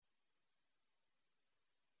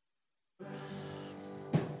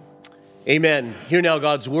Amen. Hear now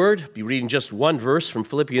God's word. Be reading just one verse from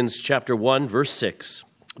Philippians chapter 1, verse 6.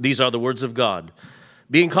 These are the words of God.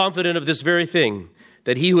 Being confident of this very thing,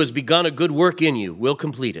 that he who has begun a good work in you will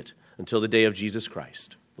complete it until the day of Jesus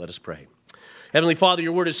Christ. Let us pray. Heavenly Father,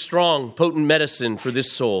 your word is strong, potent medicine for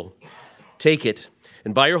this soul. Take it,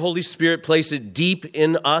 and by your Holy Spirit, place it deep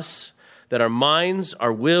in us, that our minds,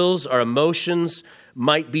 our wills, our emotions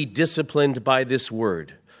might be disciplined by this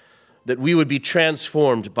word, that we would be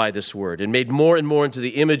transformed by this word and made more and more into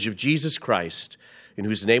the image of Jesus Christ, in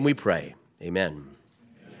whose name we pray. Amen.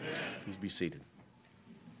 Amen. Please be seated.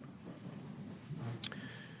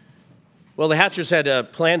 Well, the Hatchers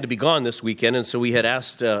had planned to be gone this weekend, and so we had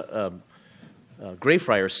asked a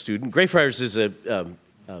Greyfriars student. Greyfriars is a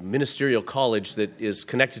ministerial college that is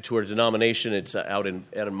connected to our denomination. It's out in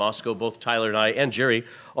Moscow. Both Tyler and I and Jerry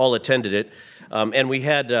all attended it. And we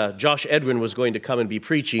had Josh Edwin was going to come and be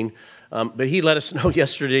preaching, but he let us know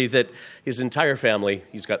yesterday that his entire family,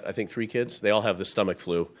 he's got, I think, 3 kids, they all have the stomach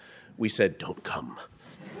flu. We said, don't come.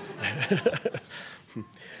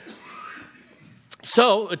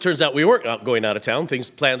 So it turns out we weren't going out of town.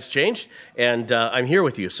 Plans changed, and I'm here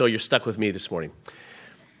with you, so you're stuck with me this morning.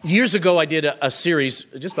 Years ago, I did a series,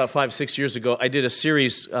 just about 5-6 years ago, I did a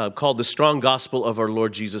series called The Strong Gospel of Our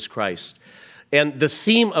Lord Jesus Christ. And the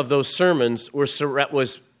theme of those sermons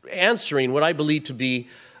was answering what I believe to be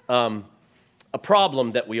a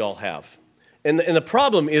problem that we all have. And the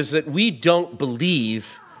problem is that we don't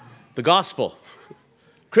believe the gospel.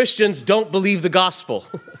 Christians don't believe the gospel.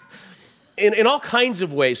 In all kinds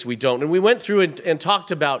of ways we don't. And we went through and talked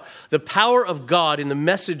about the power of God in the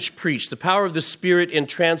message preached, the power of the Spirit in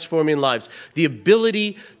transforming lives, the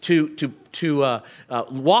ability to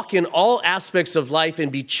walk in all aspects of life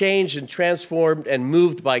and be changed and transformed and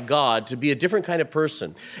moved by God to be a different kind of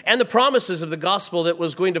person. And the promises of the gospel that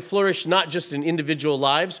was going to flourish not just in individual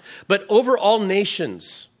lives, but over all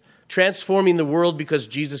nations, transforming the world because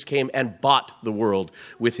Jesus came and bought the world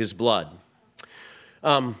with his blood.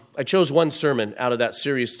 I chose one sermon out of that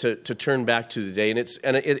series to turn back to today, and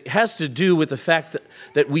it has to do with the fact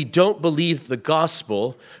that we don't believe the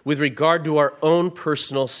gospel with regard to our own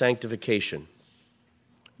personal sanctification.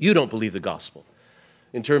 You don't believe the gospel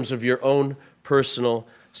in terms of your own personal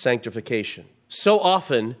sanctification. So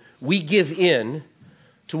often we give in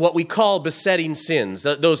to what we call besetting sins,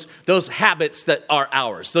 those habits that are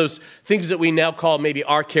ours, those things that we now call maybe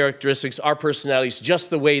our characteristics, our personalities, just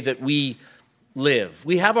the way that we live.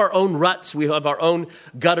 We have our own ruts, we have our own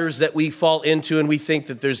gutters that we fall into, and we think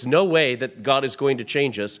that there's no way that God is going to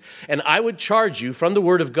change us. And I would charge you from the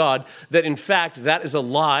Word of God that in fact that is a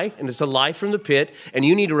lie, and it's a lie from the pit, and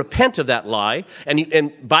you need to repent of that lie.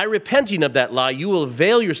 And by repenting of that lie, you will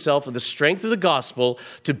avail yourself of the strength of the gospel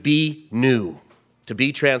to be new, to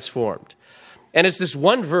be transformed. And it's this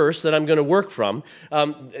one verse that I'm going to work from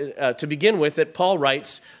to begin with that Paul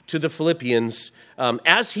writes to the Philippians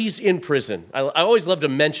as he's in prison. I always love to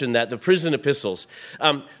mention that, the prison epistles.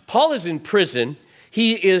 Paul is in prison.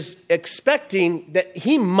 He is expecting that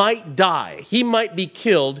he might die. He might be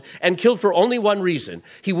killed, and killed for only one reason.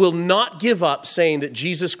 He will not give up saying that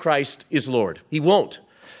Jesus Christ is Lord. He won't.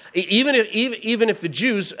 Even if the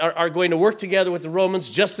Jews are going to work together with the Romans,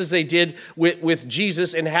 just as they did with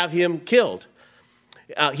Jesus, and have him killed.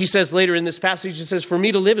 He says later in this passage, he says, for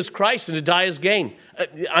me to live is Christ and to die is gain.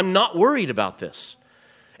 I'm not worried about this.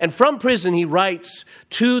 And from prison, he writes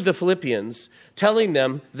to the Philippians, telling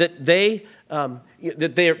them that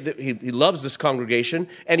he loves this congregation,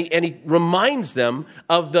 and he reminds them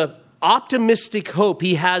of the optimistic hope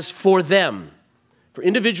he has for them, for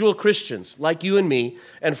individual Christians like you and me,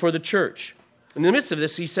 and for the church. In the midst of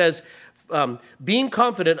this, he says, being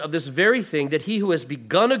confident of this very thing, that he who has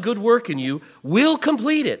begun a good work in you will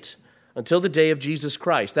complete it until the day of Jesus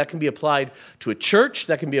Christ. That can be applied to a church,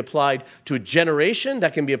 that can be applied to a generation,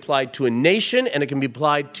 that can be applied to a nation, and it can be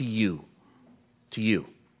applied to you. To you.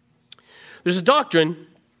 There's a doctrine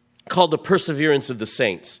called the perseverance of the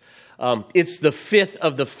saints. It's the 5th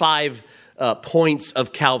of the 5 points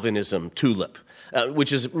of Calvinism, TULIP.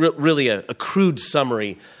 Which is really a crude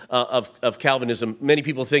summary of Calvinism. Many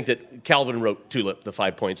people think that Calvin wrote TULIP, the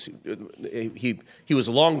 5 points. He was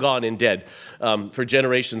long gone and dead for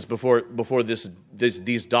generations before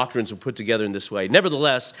these doctrines were put together in this way.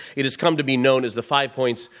 Nevertheless, it has come to be known as the 5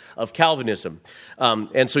 points of Calvinism.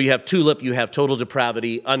 And so you have TULIP, you have total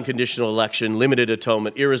depravity, unconditional election, limited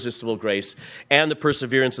atonement, irresistible grace, and the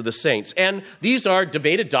perseverance of the saints. And these are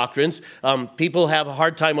debated doctrines. People have a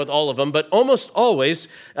hard time with all of them, but almost always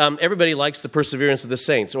everybody likes the perseverance of the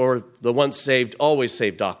saints, or the once saved, always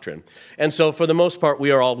saved doctrine. And so for the most part, we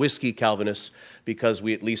are all whiskey Calvinists because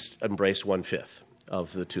we at least embrace 1/5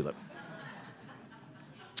 of the TULIP.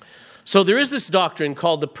 So there is this doctrine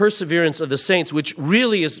called the perseverance of the saints, which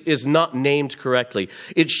really is not named correctly.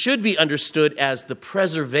 It should be understood as the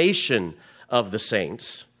preservation of the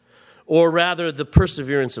saints, or rather the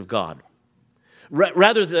perseverance of God.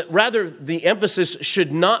 Rather, the emphasis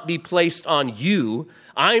should not be placed on you,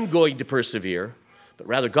 I'm going to persevere, but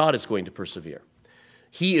rather God is going to persevere.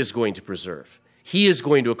 He is going to preserve. He is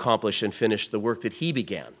going to accomplish and finish the work that he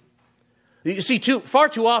began. You see, far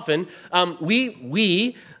too often,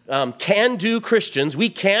 we can-do Christians, we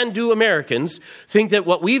can-do Americans think that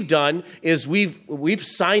what we've done is we've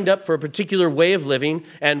signed up for a particular way of living,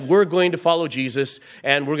 and we're going to follow Jesus,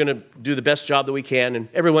 and we're going to do the best job that we can. And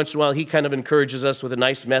every once in a while, he kind of encourages us with a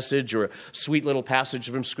nice message or a sweet little passage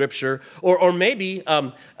from Scripture, or maybe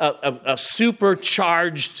a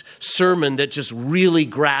supercharged sermon that just really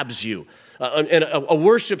grabs you. And a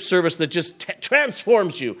worship service that just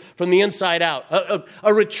transforms you from the inside out.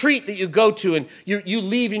 A retreat that you go to and you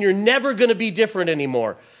leave and you're never going to be different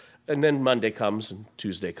anymore. And then Monday comes and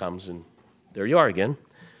Tuesday comes and there you are again.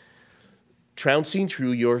 Trouncing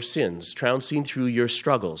through your sins, trouncing through your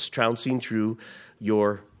struggles, trouncing through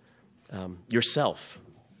yourself.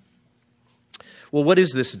 Well, what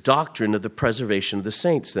is this doctrine of the preservation of the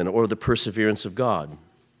saints then, or the perseverance of God?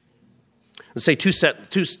 Let's say two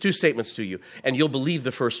statements to you, and you'll believe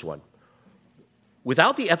the first one.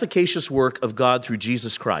 Without the efficacious work of God through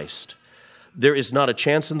Jesus Christ, there is not a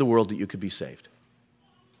chance in the world that you could be saved.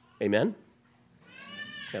 Amen?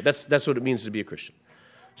 Yeah, that's what it means to be a Christian.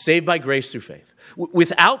 Saved by grace through faith.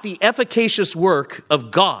 Without the efficacious work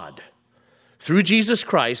of God through Jesus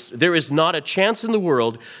Christ, there is not a chance in the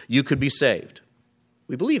world you could be saved.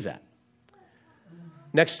 We believe that.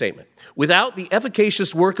 Next statement. Without the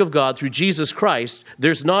efficacious work of God through Jesus Christ,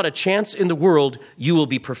 there's not a chance in the world you will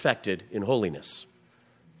be perfected in holiness.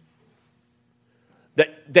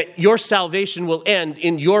 That your salvation will end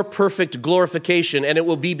in your perfect glorification, and it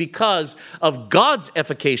will be because of God's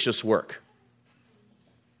efficacious work.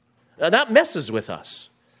 Now that messes with us,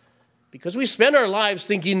 because we spend our lives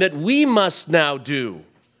thinking that we must now do.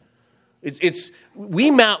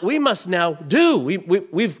 We must now do.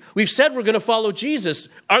 We've said we're going to follow Jesus.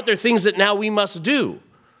 Aren't there things that now we must do?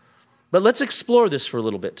 But let's explore this for a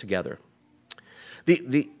little bit together.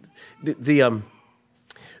 The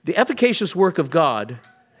efficacious work of God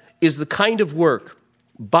is the kind of work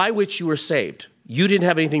by which you are saved. You didn't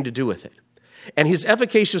have anything to do with it. And his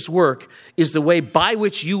efficacious work is the way by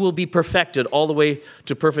which you will be perfected all the way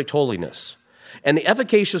to perfect holiness. And the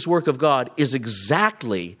efficacious work of God is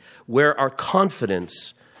exactly where our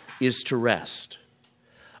confidence is to rest.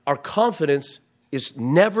 Our confidence is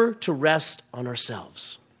never to rest on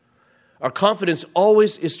ourselves. Our confidence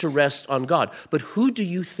always is to rest on God. But who do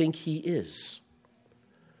you think he is?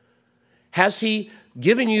 Has he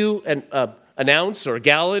given you an ounce or a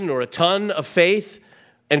gallon or a ton of faith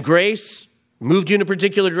and grace, moved you in a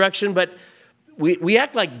particular direction, but we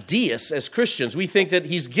act like deists as Christians. We think that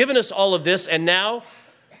he's given us all of this, and now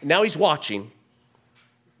he's watching,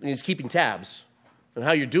 and he's keeping tabs on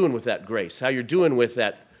how you're doing with that grace, how you're doing with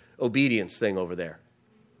that obedience thing over there.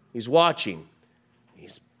 He's watching.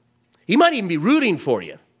 He might even be rooting for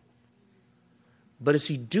you. But is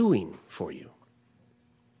he doing for you?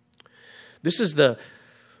 This is the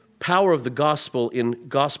power of the gospel in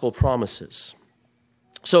gospel promises.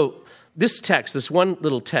 So this text, this one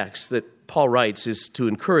little text that Paul writes, is to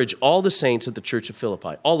encourage all the saints at the church of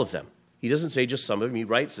Philippi, all of them. He doesn't say just some of them. He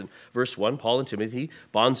writes in verse 1, Paul and Timothy,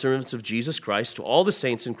 bondservants of Jesus Christ, to all the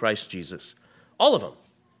saints in Christ Jesus, all of them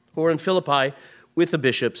who are in Philippi with the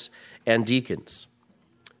bishops and deacons.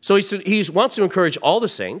 So he wants to encourage all the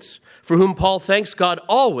saints, for whom Paul thanks God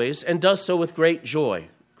always and does so with great joy,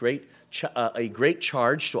 a great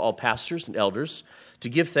charge to all pastors and elders to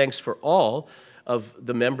give thanks for all of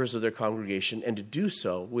the members of their congregation, and to do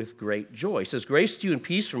so with great joy. He says, grace to you and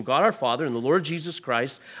peace from God our Father and the Lord Jesus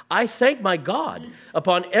Christ. I thank my God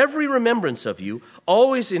upon every remembrance of you,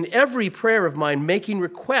 always in every prayer of mine, making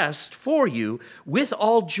request for you with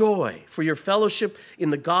all joy for your fellowship in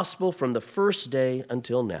the gospel from the first day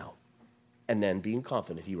until now. And then being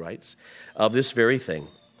confident, he writes, of this very thing,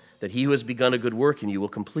 that he who has begun a good work in you will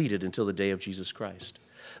complete it until the day of Jesus Christ.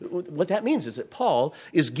 What that means is that Paul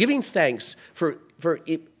is giving thanks for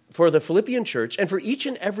the Philippian church and for each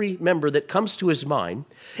and every member that comes to his mind,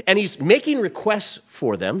 and he's making requests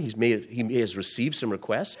for them. He has received some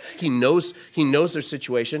requests. He knows their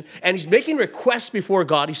situation, and he's making requests before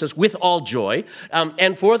God. He says with all joy,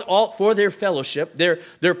 and for their fellowship,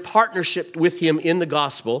 their partnership with him in the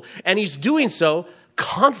gospel, and he's doing so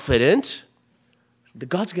confident that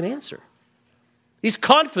God's going to answer. He's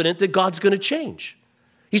confident that God's going to change.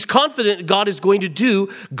 He's confident God is going to do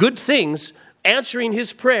good things, answering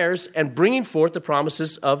his prayers and bringing forth the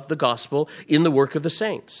promises of the gospel in the work of the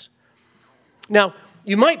saints. Now,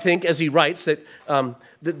 you might think, as he writes, and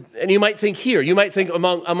you might think here, you might think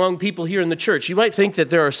among people here in the church, you might think that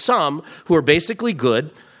there are some who are basically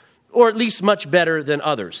good, or at least much better than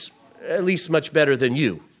others, at least much better than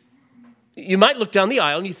you. You might look down the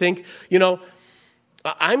aisle and you think,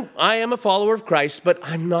 I am a follower of Christ, but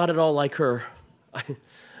I'm not at all like her.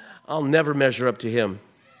 I'll never measure up to him.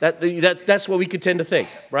 That's what we could tend to think,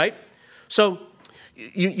 right? So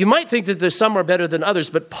you might think that some are better than others,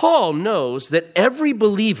 but Paul knows that every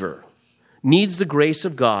believer needs the grace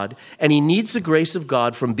of God, and he needs the grace of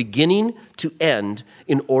God from beginning to end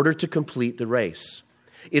in order to complete the race.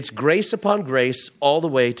 It's grace upon grace all the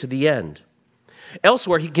way to the end.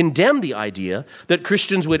 Elsewhere, he condemned the idea that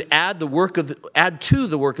Christians would add to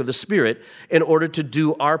the work of the Spirit in order to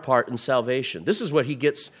do our part in salvation. This is what he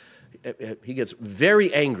gets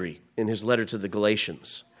very angry in his letter to the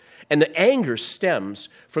Galatians. And the anger stems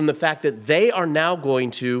from the fact that they are now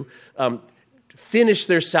going to finish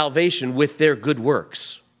their salvation with their good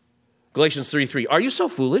works. Galatians 3:3, are you so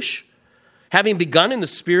foolish? Having begun in the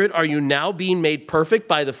Spirit, are you now being made perfect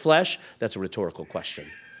by the flesh? That's a rhetorical question.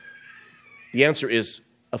 The answer is,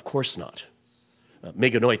 of course not.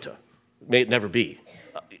 Meganoita. May it never be.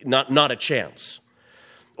 Not a chance.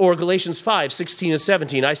 Or Galatians 5:16 and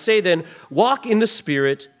 17, I say then, walk in the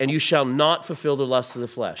Spirit, and you shall not fulfill the lust of the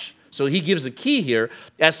flesh. So he gives a key here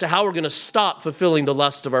as to how we're going to stop fulfilling the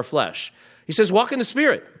lust of our flesh. He says, walk in the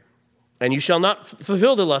Spirit, and you shall not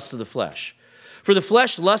fulfill the lust of the flesh. For the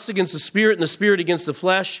flesh lusts against the Spirit, and the Spirit against the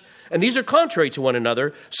flesh, and these are contrary to one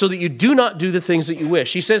another, so that you do not do the things that you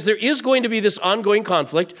wish. He says there is going to be this ongoing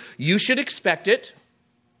conflict. You should expect it.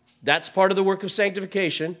 That's part of the work of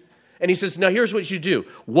sanctification. And he says, now here's what you do.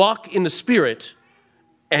 Walk in the Spirit,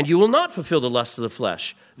 and you will not fulfill the lust of the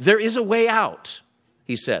flesh. There is a way out,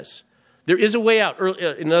 he says. There is a way out.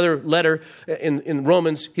 In another letter in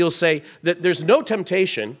Romans, he'll say that there's no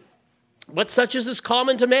temptation, but such as is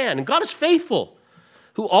common to man. And God is faithful,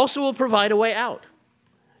 who also will provide a way out.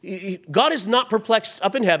 God is not perplexed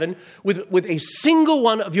up in heaven with a single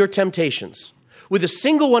one of your temptations, with a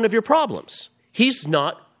single one of your problems. He's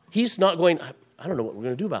not going, I don't know what we're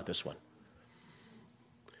going to do about this one.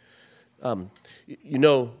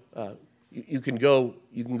 You can go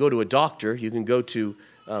to a doctor, you can go to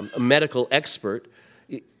a medical expert.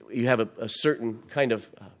 You have a certain kind of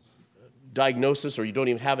diagnosis, or you don't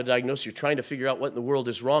even have a diagnosis. You're trying to figure out what in the world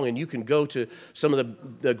is wrong, and you can go to some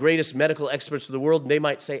of the greatest medical experts of the world, and they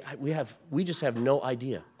might say, we just have no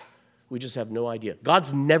idea. We just have no idea.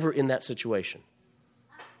 God's never in that situation.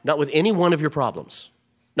 Not with any one of your problems.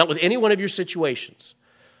 Not with any one of your situations.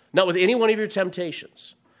 Not with any one of your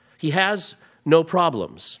temptations. He has no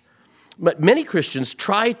problems. But many Christians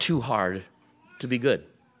try too hard to be good.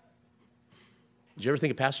 Did you ever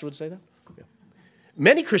think a pastor would say that? Yeah.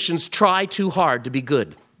 Many Christians try too hard to be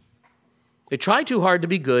good. They try too hard to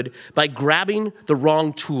be good by grabbing the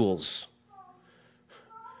wrong tools.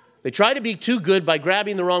 They try to be too good by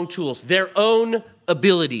grabbing the wrong tools, their own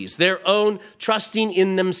abilities, their own trusting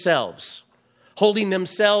in themselves, holding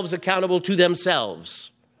themselves accountable to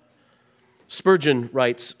themselves. Spurgeon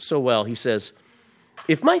writes so well, he says,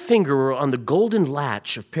 if my finger were on the golden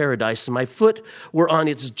latch of paradise and my foot were on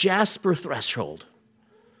its jasper threshold,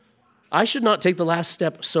 I should not take the last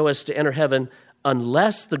step so as to enter heaven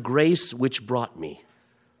unless the grace which brought me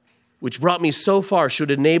so far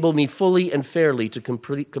should enable me fully and fairly to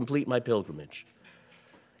complete my pilgrimage.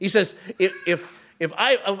 He says, if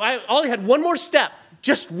I only had one more step,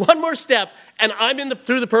 just one more step, and I'm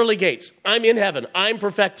through the pearly gates. I'm in heaven. I'm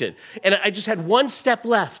perfected. And I just had one step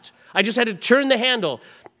left. I just had to turn the handle.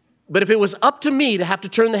 But if it was up to me to have to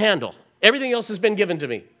turn the handle, everything else has been given to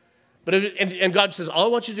me. But and God says, all I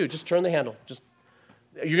want you to do, just turn the handle.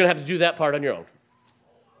 You're going to have to do that part on your own.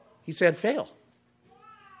 He said, fail.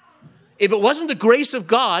 If it wasn't the grace of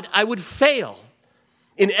God, I would fail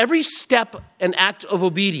in every step and act of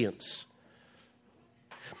obedience.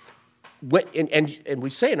 And we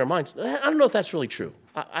say in our minds, I don't know if that's really true.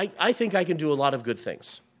 I think I can do a lot of good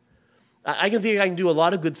things. I can do a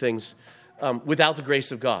lot of good things without the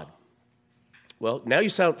grace of God. Well, now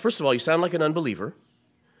first of all, you sound like an unbeliever.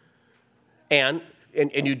 And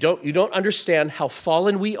you don't understand how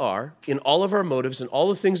fallen we are in all of our motives and all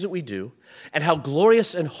the things that we do, and how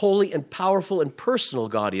glorious and holy and powerful and personal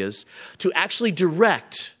God is to actually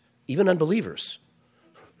direct even unbelievers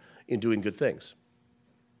in doing good things.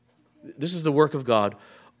 This is the work of God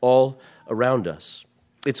all around us.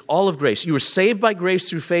 It's all of grace. You were saved by grace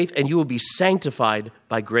through faith, and you will be sanctified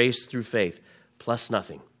by grace through faith. plus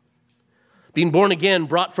nothing. Being born again,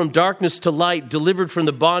 brought from darkness to light, delivered from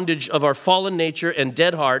the bondage of our fallen nature and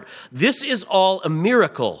dead heart, this is all a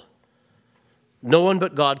miracle. No one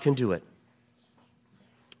but God can do it.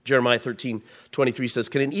 Jeremiah 13:23 says,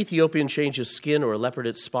 can an Ethiopian change his skin or a leopard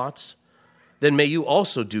its spots? Then may you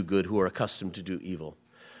also do good who are accustomed to do evil.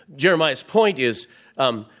 Jeremiah's point is,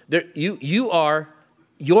 you're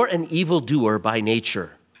an evildoer by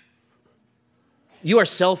nature. You are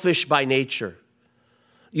selfish by nature.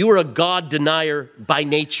 You are a God denier by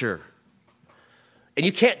nature. And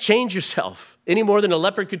you can't change yourself any more than a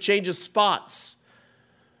leopard could change his spots.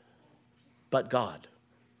 But God.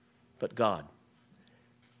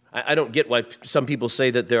 I don't get why some people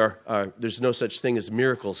say that there's no such thing as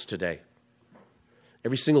miracles today.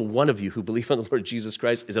 Every single one of you who believe on the Lord Jesus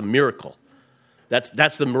Christ is a miracle.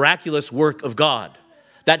 That's the miraculous work of God.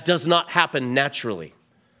 That does not happen naturally.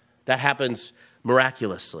 That happens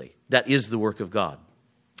miraculously. That is the work of God.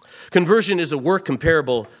 Conversion is a work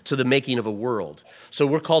comparable to the making of a world. So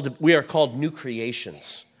we are called new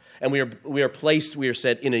creations. And we are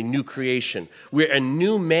said, in a new creation. We're a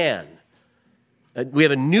new man. We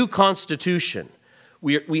have a new constitution.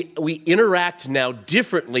 We interact now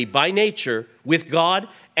differently by nature with God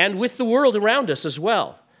and with the world around us as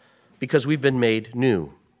well, because we've been made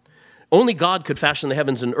new. Only God could fashion the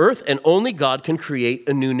heavens and earth, and only God can create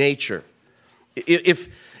a new nature.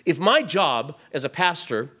 If my job as a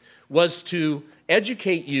pastor was to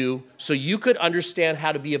educate you so you could understand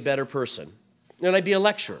how to be a better person, then I'd be a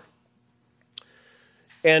lecturer.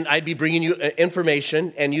 And I'd be bringing you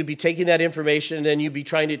information, and you'd be taking that information, and you'd be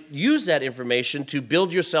trying to use that information to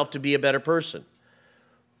build yourself to be a better person.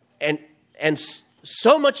 And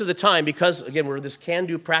so much of the time, because, again, we're this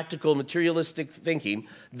can-do, practical, materialistic thinking,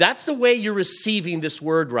 that's the way you're receiving this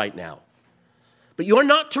word right now. But you are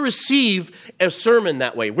not to receive a sermon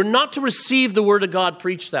that way. We're not to receive the word of God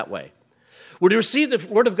preached that way. We're to receive the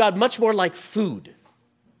word of God much more like food.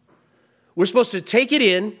 We're supposed to take it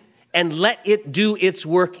in and let it do its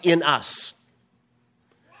work in us.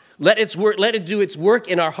 Let it do its work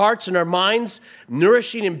in our hearts and our minds,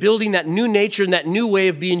 nourishing and building that new nature and that new way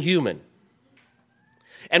of being human.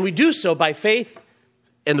 And we do so by faith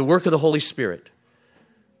and the work of the Holy Spirit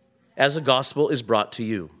as the gospel is brought to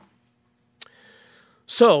you.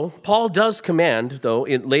 So, Paul does command, though,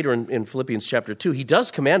 later in Philippians chapter 2, he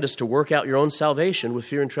does command us to work out your own salvation with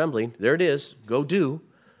fear and trembling. There it is. Go do.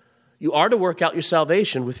 You are to work out your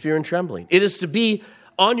salvation with fear and trembling. It is to be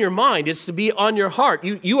on your mind. It's to be on your heart.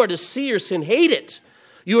 You are to see your sin, hate it.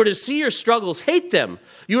 You are to see your struggles, hate them.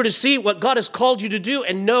 You are to see what God has called you to do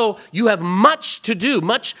and know you have much to do,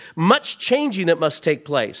 much changing that must take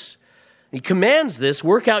place. He commands this,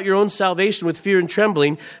 work out your own salvation with fear and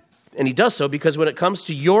trembling, and he does so because when it comes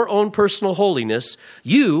to your own personal holiness,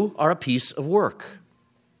 you are a piece of work.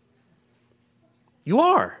 You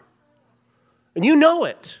are. And you know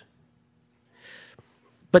it.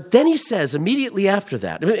 But then he says immediately after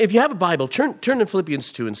that, if you have a Bible, turn to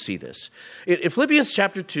Philippians 2 and see this. In Philippians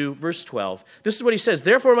chapter 2, verse 12, this is what he says,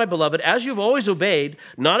 therefore, my beloved, as you've always obeyed,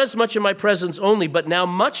 not as much in my presence only, but now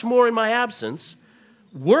much more in my absence,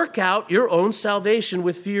 work out your own salvation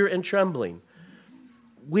with fear and trembling.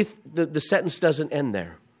 The sentence doesn't end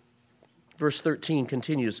there. Verse 13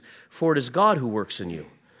 continues, for it is God who works in you,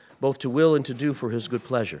 both to will and to do for his good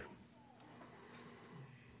pleasure.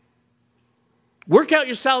 Work out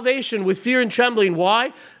your salvation with fear and trembling.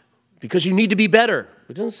 Why? Because you need to be better.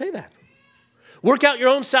 It doesn't say that. Work out your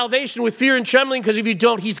own salvation with fear and trembling because if you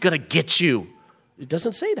don't, he's going to get you. It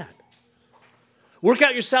doesn't say that. Work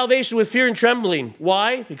out your salvation with fear and trembling.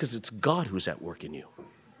 Why? Because it's God who's at work in you.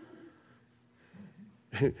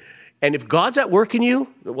 And if God's at work in you,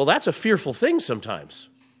 well, that's a fearful thing sometimes.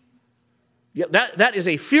 Yeah, that is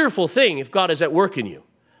a fearful thing if God is at work in you.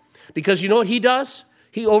 Because you know what he does?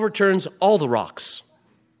 He overturns all the rocks.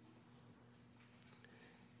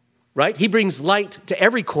 Right? He brings light to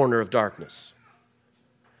every corner of darkness.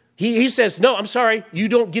 He says, no, I'm sorry, you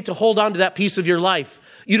don't get to hold on to that piece of your life.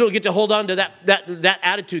 You don't get to hold on to that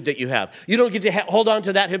attitude that you have. You don't get to hold on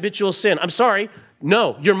to that habitual sin. I'm sorry.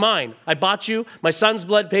 No, you're mine. I bought you. My son's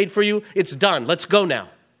blood paid for you. It's done. Let's go now.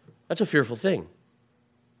 That's a fearful thing.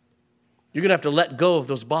 You're going to have to let go of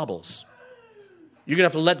those baubles. You're going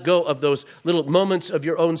to have to let go of those little moments of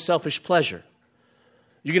your own selfish pleasure.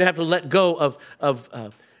 You're going to have to let go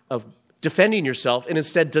of defending yourself and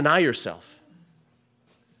instead deny yourself.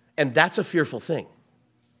 And that's a fearful thing.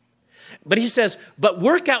 But he says, but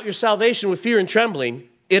work out your salvation with fear and trembling.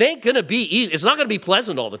 It ain't going to be easy. It's not going to be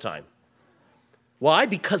pleasant all the time. Why?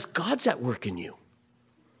 Because God's at work in you.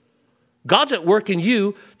 God's at work in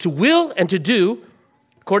you to will and to do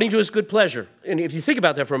according to his good pleasure. And if you think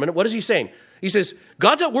about that for a minute, what is he saying? He says,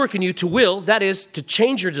 God's at work in you to will, that is, to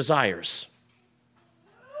change your desires.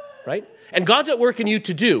 Right? And God's at work in you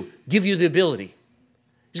to do, give you the ability.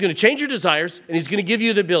 He's going to change your desires, and he's going to give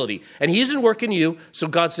you the ability. And he isn't working you, so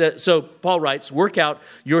Paul writes, work out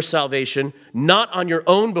your salvation, not on your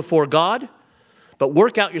own before God, but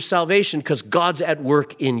work out your salvation because God's at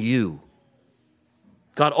work in you.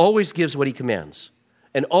 God always gives what he commands,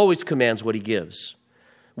 and always commands what he gives.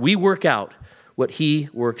 We work out what he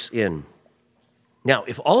works in. Now,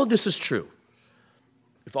 if all of this is true,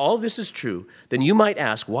 then you might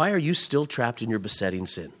ask, why are you still trapped in your besetting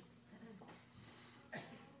sin?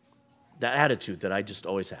 That attitude that I just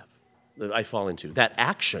always have, that I fall into, that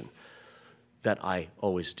action that I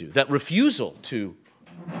always do, that refusal to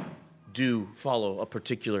follow a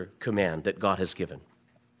particular command that God has given.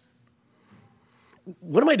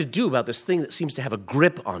 What am I to do about this thing that seems to have a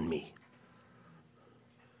grip on me?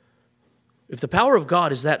 If the power of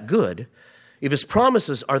God is that good, if his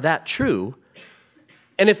promises are that true,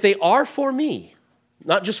 and if they are for me,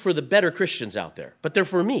 not just for the better Christians out there, but they're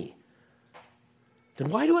for me, then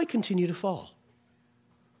why do I continue to fall?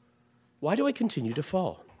 Why do I continue to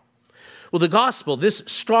fall? Well, the gospel, this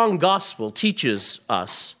strong gospel, teaches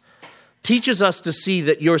us to see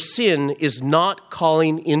that your sin is not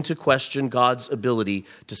calling into question God's ability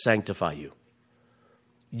to sanctify you.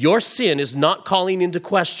 Your sin is not calling into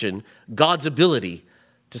question God's ability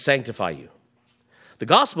to sanctify you. The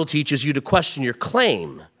gospel teaches you to question your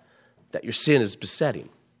claim that your sin is besetting.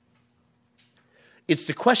 It's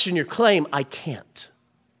to question your claim, I can't.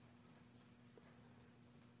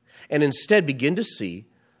 And instead begin to see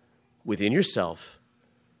within yourself,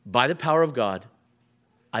 by the power of God,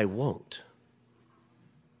 I won't.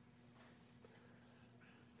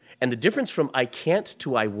 And the difference from I can't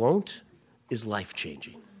to I won't is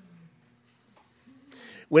life-changing.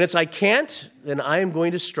 When it's I can't, then I am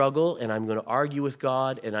going to struggle and I'm going to argue with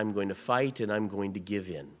God and I'm going to fight and I'm going to give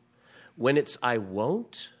in. When it's I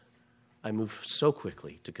won't, I move so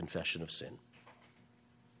quickly to confession of sin.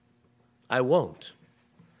 I won't.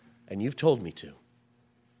 And you've told me to.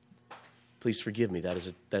 Please forgive me.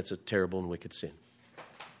 That's a terrible and wicked sin.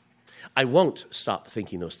 I won't stop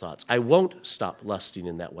thinking those thoughts. I won't stop lusting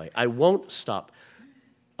in that way. I won't stop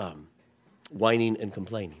whining and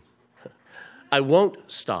complaining. I won't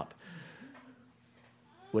stop.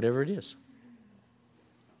 Whatever it is.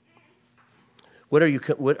 What are you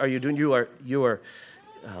doing? You're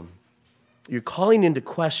calling into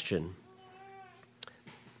question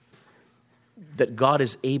that God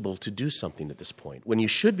is able to do something at this point, when you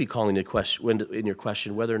should be calling into question, in your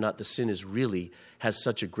question whether or not the sin has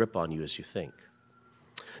such a grip on you as you think.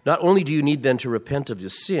 Not only do you need then to repent of your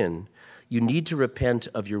sin, you need to repent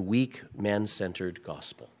of your weak, man-centered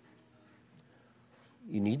gospel.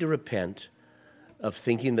 You need to repent of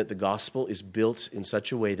thinking that the gospel is built in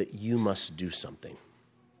such a way that you must do something.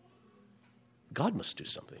 God must do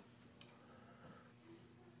something.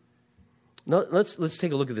 Now, let's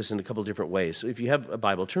take a look at this in a couple of different ways. So if you have a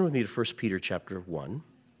Bible, turn with me to 1 Peter chapter 1.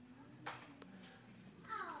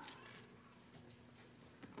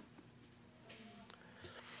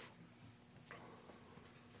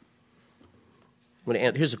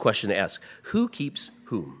 Here's a question to ask. Who keeps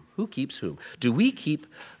whom? Who keeps whom? Do we keep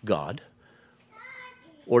God,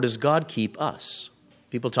 or does God keep us?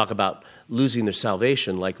 People talk about losing their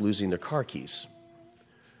salvation like losing their car keys.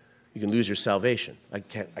 You can lose your salvation. I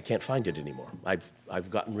can't find it anymore. I've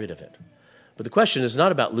gotten rid of it. But the question is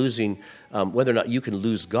not about losing whether or not you can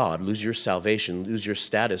lose God, lose your salvation, lose your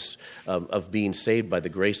status of being saved by the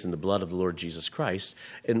grace and the blood of the Lord Jesus Christ,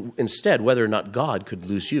 and instead whether or not God could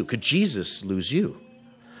lose you. Could Jesus lose you?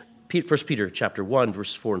 1 Peter chapter 1,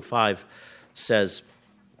 verse 4 and 5 says,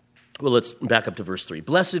 well, let's back up to verse 3.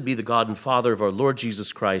 Blessed be the God and Father of our Lord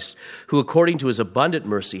Jesus Christ, who according to his abundant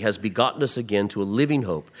mercy has begotten us again to a living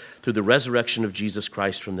hope through the resurrection of Jesus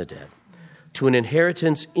Christ from the dead, to an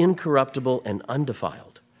inheritance incorruptible and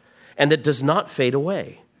undefiled, and that does not fade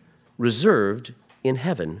away, reserved in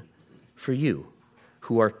heaven for you,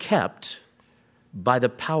 who are kept by the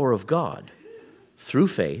power of God through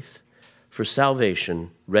faith for salvation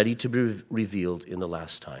ready to be revealed in the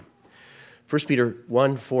last time. 1 Peter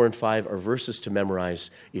 1, 4, and 5 are verses to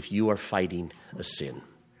memorize if you are fighting a sin.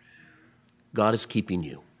 God is keeping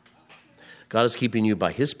you. God is keeping you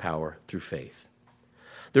by his power through faith.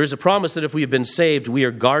 There is a promise that if we have been saved, we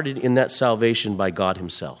are guarded in that salvation by God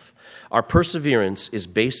himself. Our perseverance is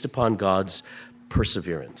based upon God's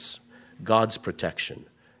perseverance, God's protection,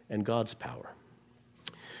 and God's power.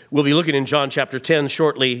 We'll be looking in John chapter 10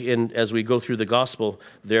 shortly as we go through the gospel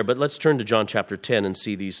there, but let's turn to John chapter 10 and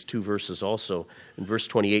see these two verses also, in verse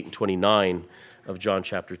 28 and 29 of John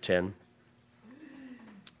chapter 10.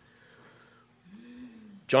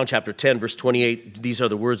 John chapter 10, verse 28, these are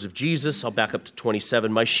the words of Jesus. I'll back up to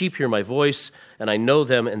 27. My sheep hear my voice, and I know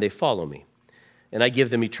them, and they follow me. And I give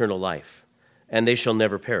them eternal life, and they shall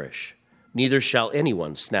never perish. Neither shall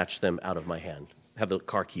anyone snatch them out of my hand. Have the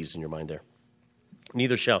car keys in your mind there.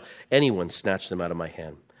 Neither shall anyone snatch them out of my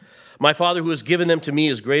hand. My Father who has given them to me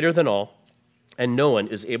is greater than all, and no one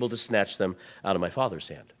is able to snatch them out of my Father's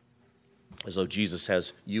hand. As though Jesus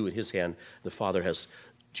has you in his hand, the Father has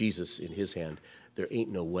Jesus in his hand. There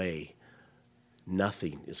ain't no way,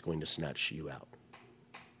 nothing is going to snatch you out.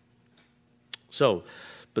 So,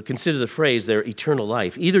 but consider the phrase there, eternal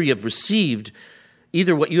life. Either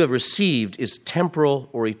what you have received is temporal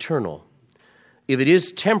or eternal. If it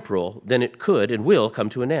is temporal, then it could and will come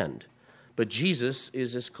to an end. But Jesus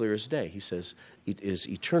is as clear as day. He says it is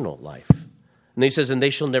eternal life. And then he says, and they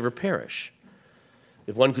shall never perish.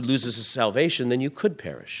 If one could lose his salvation, then you could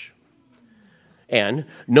perish. And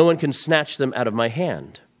no one can snatch them out of my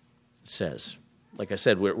hand, it says. Like I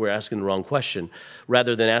said, we're asking the wrong question.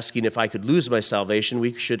 Rather than asking if I could lose my salvation,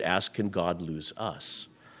 we should ask, can God lose us?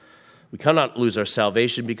 We cannot lose our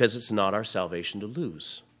salvation because it's not our salvation to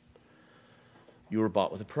lose. You were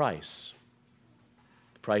bought with a price.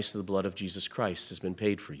 The price of the blood of Jesus Christ has been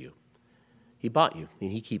paid for you. He bought you,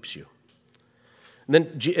 and he keeps you.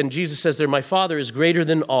 And Jesus says there, my Father is greater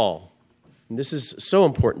than all. And this is so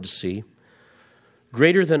important to see.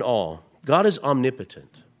 Greater than all. God is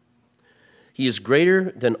omnipotent. He is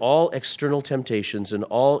greater than all external temptations and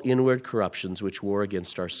all inward corruptions which war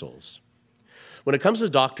against our souls. When it comes to the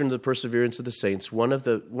doctrine of the perseverance of the saints, one of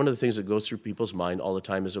the things that goes through people's mind all the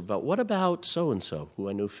time is about, what about so-and-so, who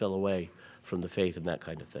I knew fell away from the faith and that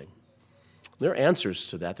kind of thing? There are answers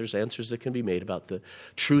to that. There's answers that can be made about the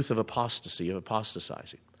truth of apostasy, of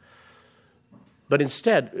apostatizing. But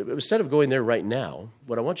instead of going there right now,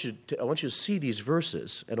 what I want you to see these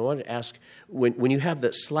verses, and I want to ask, when you have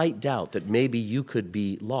that slight doubt that maybe you could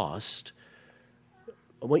be lost,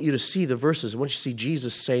 I want you to see the verses. I want you to see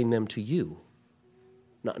Jesus saying them to you.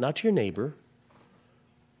 Not to your neighbor,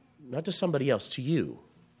 not to somebody else, to you.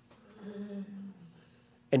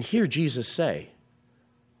 And hear Jesus say,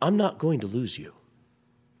 I'm not going to lose you.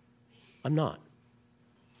 I'm not.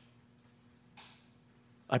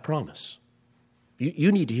 I promise.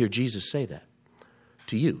 You need to hear Jesus say that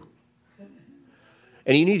to you.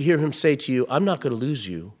 And you need to hear him say to you, I'm not going to lose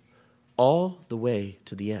you all the way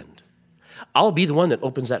to the end. I'll be the one that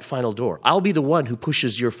opens that final door. I'll be the one who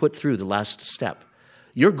pushes your foot through the last step.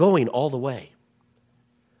 You're going all the way.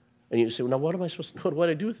 And you say, well, now what am I supposed to do? What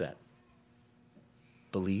do I do with that?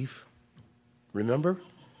 Believe. Remember?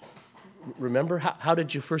 How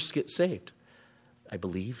did you first get saved? I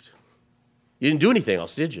believed. You didn't do anything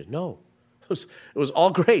else, did you? No. It was all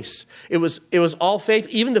grace. It was all faith.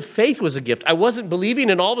 Even the faith was a gift. I wasn't believing,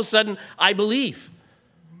 and all of a sudden, I believe.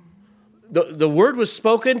 The word was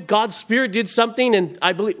spoken. God's Spirit did something, and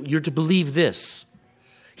I believe. You're to believe this.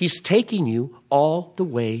 He's taking you all the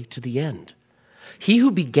way to the end. He who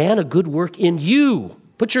began a good work in you,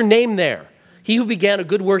 put your name there. He who began a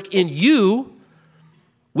good work in you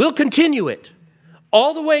will continue it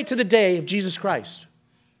all the way to the day of Jesus Christ.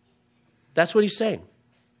 That's what he's saying.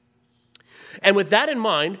 And with that in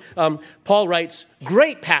mind, Paul writes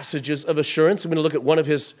great passages of assurance. I'm going to look at one of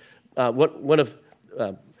his, one of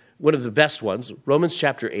the best ones, Romans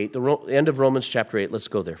chapter 8, the end of Romans chapter 8. Let's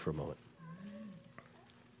go there for a moment.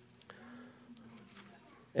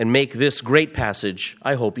 And make this great passage,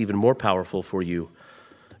 I hope, even more powerful for you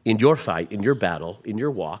in your fight, in your battle, in your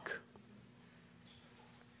walk.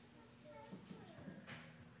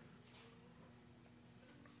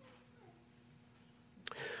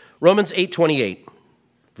 Romans 8:28,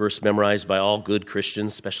 verse memorized by all good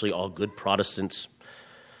Christians, especially all good Protestants.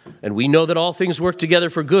 And we know that all things work together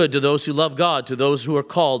for good to those who love God, to those who are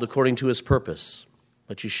called according to his purpose.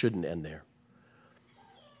 But you shouldn't end there.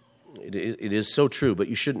 It is so true, but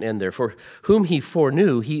you shouldn't end there. For whom he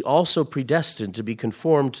foreknew, he also predestined to be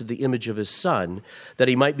conformed to the image of his Son, that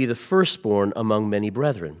he might be the firstborn among many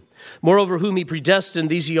brethren. Moreover, whom he predestined,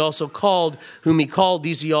 these he also called. Whom he called,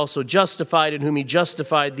 these he also justified. And whom he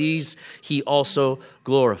justified, these he also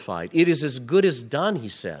glorified. It is as good as done, he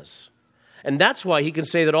says. And that's why he can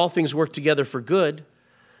say that all things work together for good.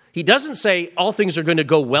 He doesn't say all things are going to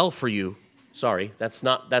go well for you. Sorry, that's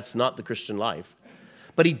not the Christian life.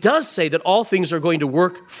 But he does say that all things are going to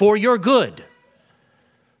work for your good.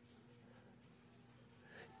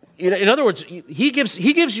 In other words, he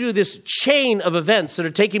gives you this chain of events that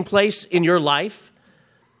are taking place in your life.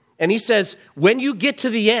 And he says, when you get to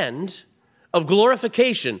the end of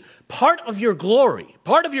glorification, part of your glory,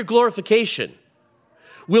 part of your glorification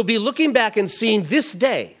will be looking back and seeing this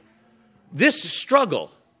day, this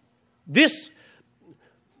struggle, this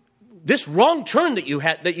wrong turn that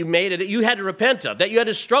you made, that you had to repent of, that you had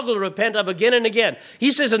to struggle to repent of again and again.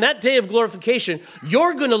 He says in that day of glorification,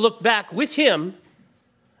 you're going to look back with him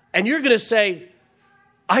and you're going to say,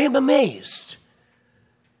 I am amazed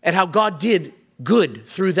at how God did good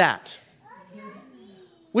through that.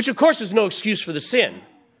 Which of course is no excuse for the sin.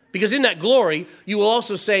 Because in that glory, you will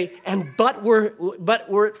also say, but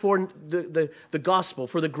were it for the gospel,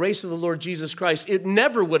 for the grace of the Lord Jesus Christ, it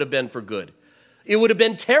never would have been for good. It would have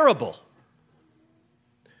been terrible.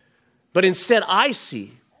 But instead, I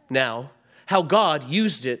see now how God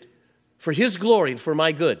used it for his glory and for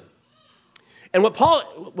my good. And what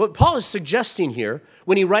Paul is suggesting here,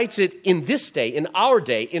 when he writes it in this day, in our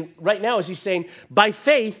day, right now, is he's saying, by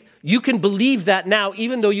faith, you can believe that now,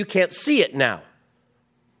 even though you can't see it now.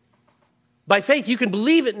 By faith, you can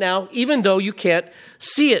believe it now, even though you can't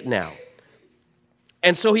see it now.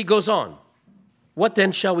 And so he goes on. What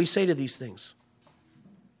then shall we say to these things?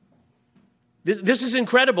 This is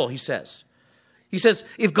incredible, he says. He says,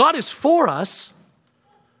 if God is for us,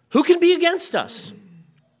 who can be against us?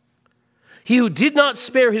 He who did not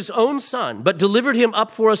spare his own son, but delivered him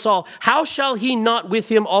up for us all, how shall he not with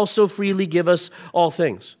him also freely give us all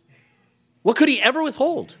things? What could he ever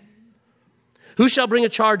withhold? Who shall bring a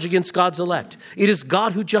charge against God's elect? It is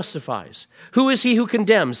God who justifies. Who is he who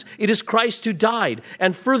condemns? It is Christ who died,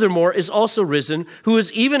 and furthermore is also risen, who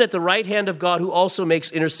is even at the right hand of God, who also makes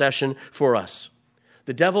intercession for us.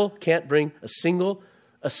 The devil can't bring a single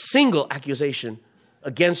accusation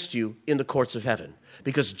against you in the courts of heaven,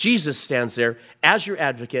 because Jesus stands there as your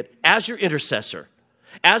advocate, as your intercessor,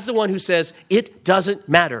 as the one who says, it doesn't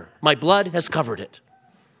matter. My blood has covered it.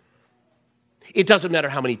 It doesn't matter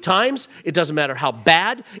how many times. It doesn't matter how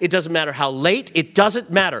bad. It doesn't matter how late. It doesn't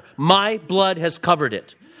matter. My blood has covered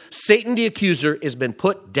it. Satan, the accuser, has been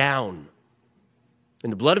put down.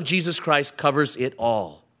 And the blood of Jesus Christ covers it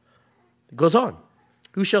all. It goes on.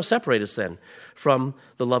 Who shall separate us then from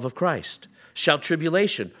the love of Christ? Shall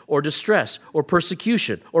tribulation or distress or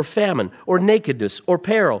persecution or famine or nakedness or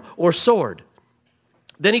peril or sword?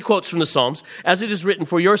 Then he quotes from the Psalms, as it is written,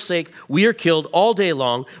 for your sake we are killed all day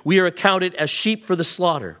long. We are accounted as sheep for the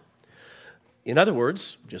slaughter. In other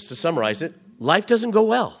words, just to summarize it, life doesn't go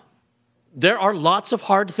well. There are lots of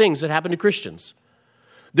hard things that happen to Christians.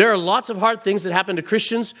 There are lots of hard things that happen to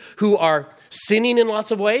Christians who are sinning in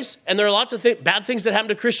lots of ways, and there are lots of bad things that happen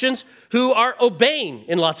to Christians who are obeying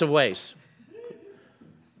in lots of ways.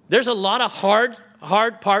 There's a lot of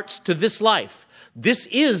hard parts to this life. This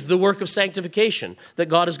is the work of sanctification that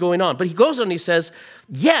God is going on. But he goes on and he says,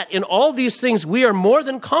 yet in all these things we are more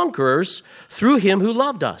than conquerors through him who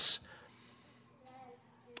loved us.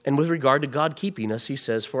 And with regard to God keeping us, he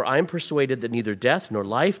says, for I am persuaded that neither death, nor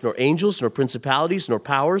life, nor angels, nor principalities, nor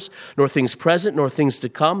powers, nor things present, nor things to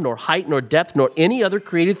come, nor height, nor depth, nor any other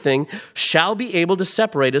created thing shall be able to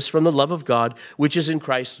separate us from the love of God, which is in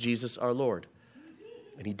Christ Jesus our Lord.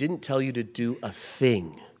 And he didn't tell you to do a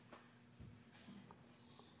thing.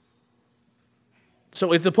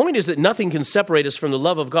 So if the point is that nothing can separate us from the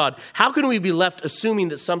love of God, how can we be left assuming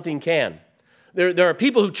that something can? There are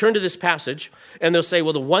people who turn to this passage and they'll say,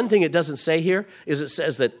 well, the one thing it doesn't say here is it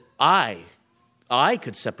says that I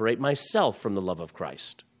could separate myself from the love of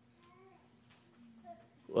Christ.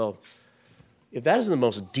 Well, if that is the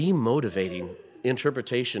most demotivating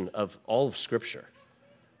interpretation of all of Scripture,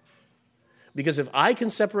 because if I can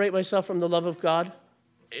separate myself from the love of God,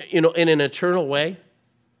 in an eternal way,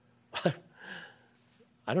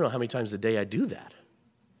 I don't know how many times a day I do that,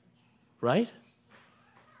 right?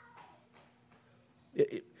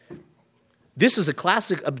 This is a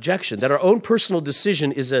classic objection, that our own personal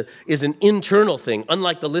decision is an internal thing,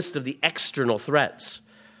 unlike the list of the external threats.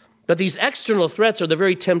 But these external threats are the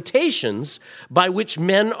very temptations by which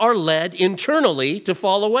men are led internally to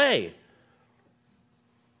fall away.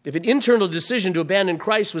 If an internal decision to abandon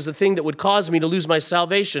Christ was the thing that would cause me to lose my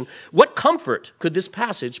salvation, what comfort could this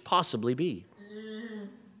passage possibly be?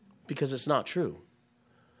 Because it's not true.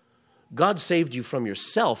 God saved you from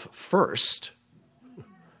yourself first.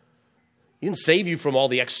 He didn't save you from all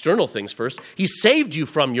the external things first. He saved you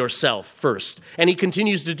from yourself first. And he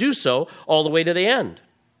continues to do so all the way to the end.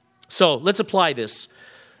 So let's apply this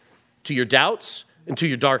to your doubts and to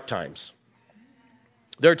your dark times.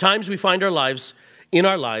 There are times we find in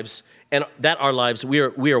our lives, and that our lives, we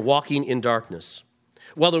are walking in darkness.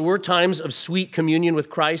 While there were times of sweet communion with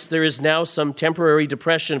Christ, there is now some temporary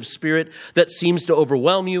depression of spirit that seems to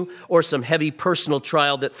overwhelm you, or some heavy personal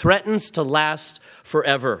trial that threatens to last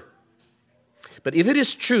forever. But if it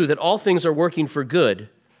is true that all things are working for good,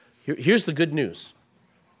 here's the good news.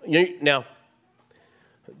 Now,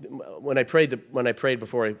 when I prayed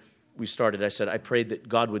before we started, I said I prayed that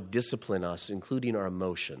God would discipline us, including our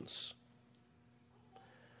emotions.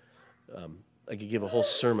 I could give a whole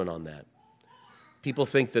sermon on that. People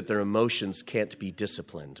think that their emotions can't be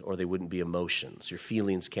disciplined, or they wouldn't be emotions. Your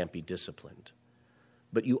feelings can't be disciplined.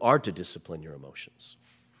 But you are to discipline your emotions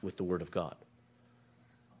with the Word of God.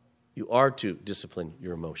 You are to discipline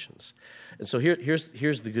your emotions. And so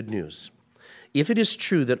here's the good news. If it is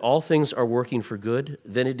true that all things are working for good,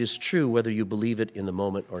 then it is true whether you believe it in the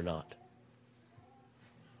moment or not.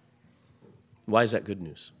 Why is that good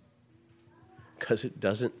news? Because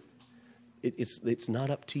it's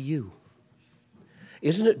not up to you.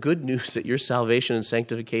 Isn't it good news that your salvation and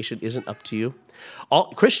sanctification isn't up to you?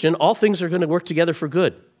 Christian, all things are going to work together for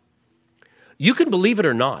good. You can believe it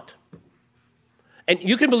or not. And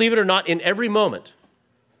you can believe it or not in every moment.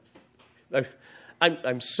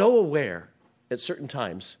 I'm so aware at certain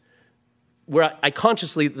times where I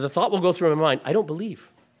consciously, the thought will go through my mind, I don't believe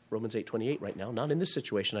Romans 8:28 right now. Not in this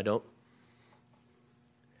situation, I don't.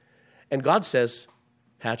 And God says,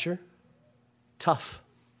 Hatcher, tough.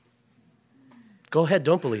 Go ahead,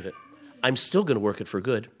 don't believe it. I'm still going to work it for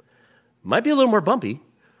good. Might be a little more bumpy,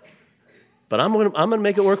 but I'm going to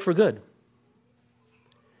make it work for good.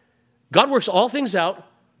 God works all things out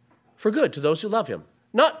for good to those who love him.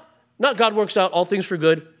 Not God works out all things for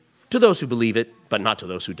good to those who believe it, but not to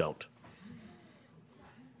those who don't.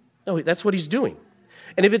 No, that's what he's doing.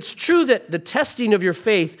 And if it's true that the testing of your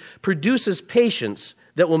faith produces patience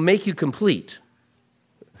that will make you complete,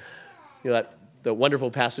 the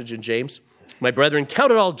wonderful passage in James, my brethren,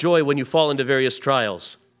 count it all joy when you fall into various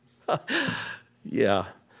trials. Yeah.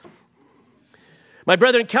 My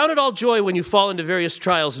brethren, count it all joy when you fall into various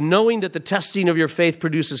trials, knowing that the testing of your faith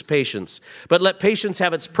produces patience. But let patience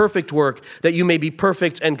have its perfect work, that you may be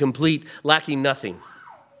perfect and complete, lacking nothing.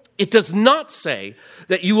 It does not say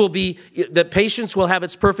that that patience will have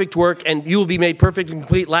its perfect work and you will be made perfect and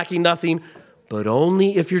complete, lacking nothing, but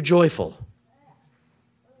only if you're joyful.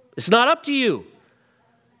 It's not up to you.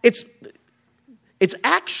 It's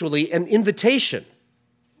actually an invitation.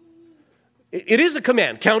 It is a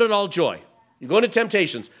command. Count it all joy. You go into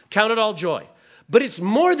temptations. Count it all joy. But it's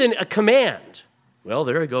more than a command. Well,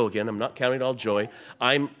 there I go again. I'm not counting it all joy.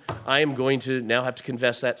 I am going to now have to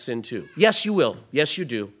confess that sin too. Yes, you will. Yes, you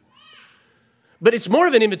do. But it's more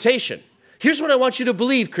of an invitation. Here's what I want you to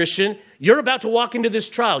believe, Christian. You're about to walk into this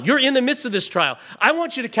trial. You're in the midst of this trial. I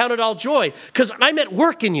want you to count it all joy because I'm at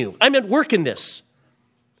work in you. I'm at work in this.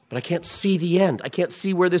 But I can't see the end. I can't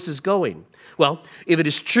see where this is going. Well, if it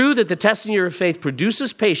is true that the testing of your faith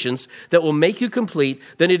produces patience that will make you complete,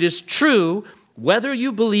 then it is true whether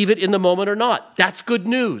you believe it in the moment or not. That's good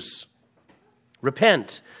news.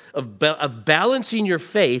 Repent of balancing your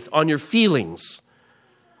faith on your feelings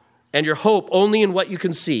and your hope only in what you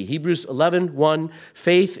can see. Hebrews 11:1,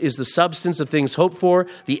 faith is the substance of things hoped for,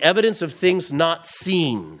 the evidence of things not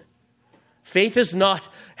seen. Faith is not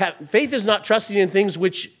trusting in things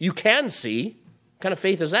which you can see. What kind of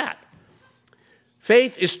faith is that?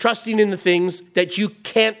 Faith is trusting in the things that you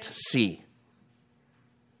can't see.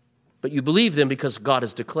 But you believe them because God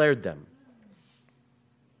has declared them.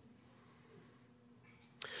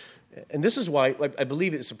 And this is why I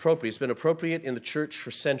believe it's appropriate. It's been appropriate in the church for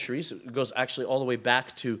centuries. It goes actually all the way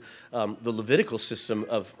back to the Levitical system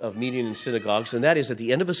of meeting in synagogues. And that is at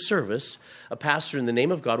the end of a service, a pastor in the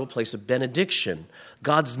name of God will place a benediction,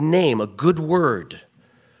 God's name, a good word,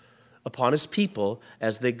 upon his people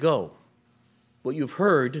as they go. What you've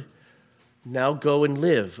heard, now go and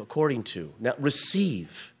live according to. Now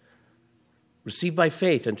receive. Receive by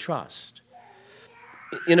faith and trust.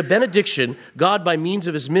 In a benediction, God, by means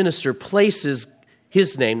of his minister, places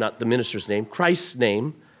his name, not the minister's name, Christ's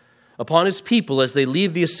name, upon his people as they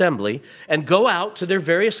leave the assembly and go out to their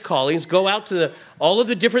various callings, go out to all of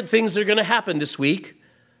the different things that are going to happen this week,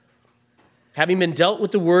 having been dealt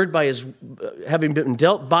with the word having been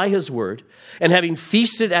dealt by his word, and having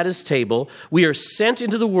feasted at his table, we are sent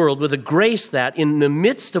into the world with a grace that, in the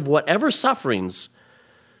midst of whatever sufferings,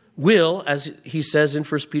 will, as he says in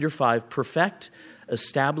 1 Peter 5, perfect,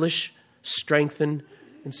 establish, strengthen,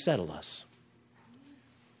 and settle us.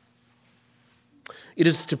 It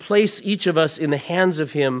is to place each of us in the hands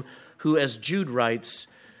of him who, as Jude writes,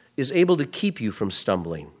 is able to keep you from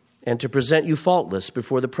stumbling and to present you faultless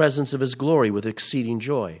before the presence of his glory with exceeding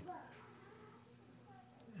joy.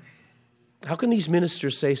 How can these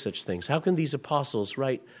ministers say such things? How can these apostles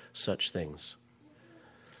write such things?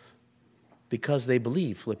 Because they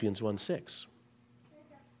believe Philippians 1:6.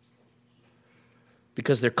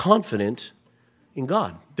 Because they're confident in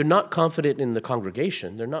God. They're not confident in the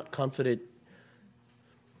congregation. They're not confident.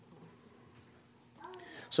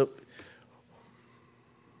 So,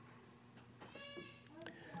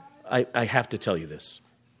 I have to tell you this.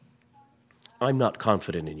 I'm not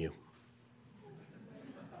confident in you.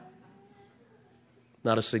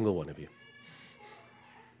 Not a single one of you.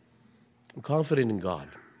 I'm confident in God.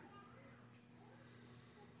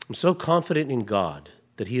 I'm so confident in God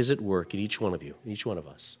that He is at work in each one of you, in each one of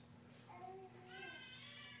us.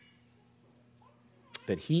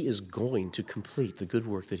 That He is going to complete the good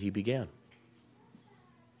work that He began.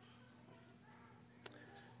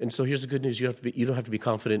 And so here's the good news. You don't have to be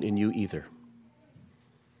confident in you either.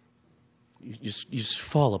 You just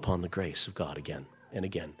fall upon the grace of God again and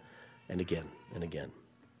again and again and again.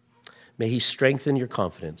 May He strengthen your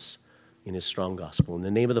confidence in His strong gospel. In the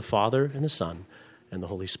name of the Father and the Son and the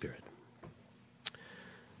Holy Spirit.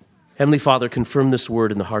 Heavenly Father, confirm this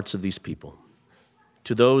word in the hearts of these people.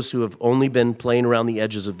 To those who have only been playing around the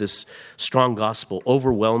edges of this strong gospel,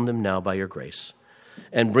 overwhelm them now by your grace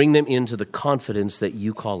and bring them into the confidence that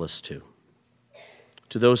you call us to.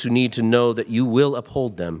 To those who need to know that you will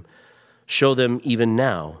uphold them, show them even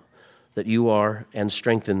now that you are, and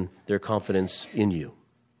strengthen their confidence in you.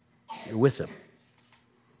 You're with them.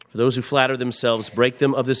 For those who flatter themselves, break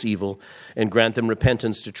them of this evil and grant them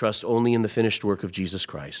repentance to trust only in the finished work of Jesus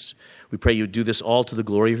Christ. We pray you do this all to the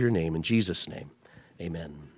glory of your name. In Jesus' name, amen.